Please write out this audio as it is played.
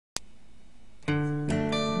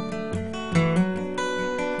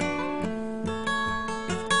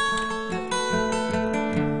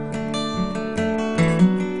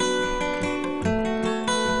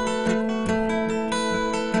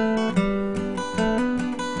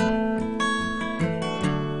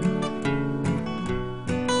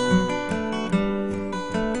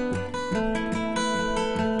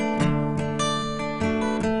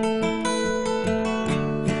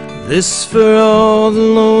This for all the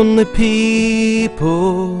lonely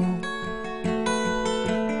people,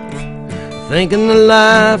 thinking that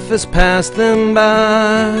life has passed them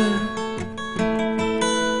by.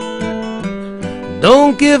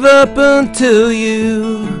 Don't give up until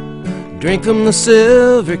you drink from the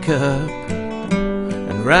silver cup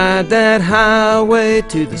and ride that highway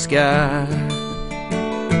to the sky.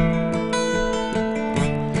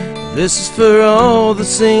 This is for all the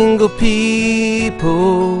single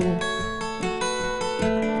people,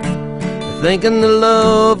 thinking the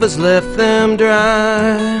love has left them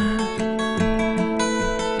dry.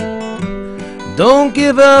 Don't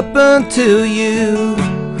give up until you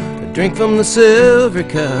drink from the silver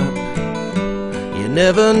cup. You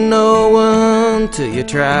never know until you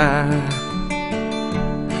try.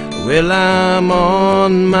 Well, I'm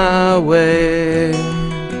on my way.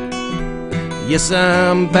 Yes,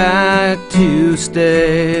 I'm back to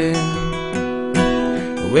stay.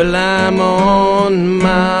 Well, I'm on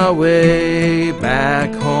my way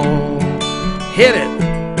back home. Hit it!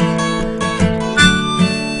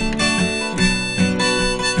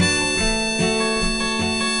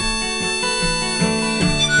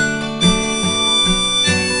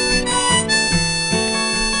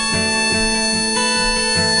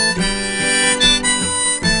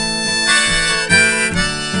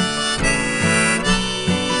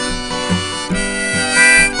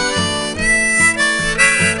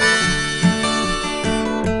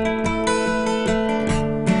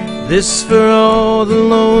 This for all the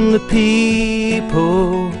lonely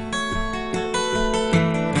people,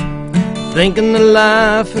 thinking that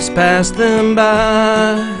life has passed them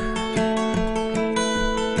by.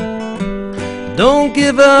 Don't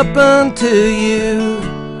give up until you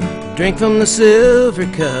drink from the silver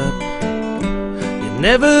cup. You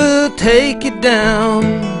never take it down,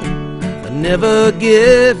 I never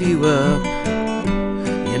give you up.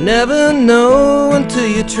 You never know until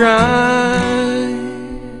you try.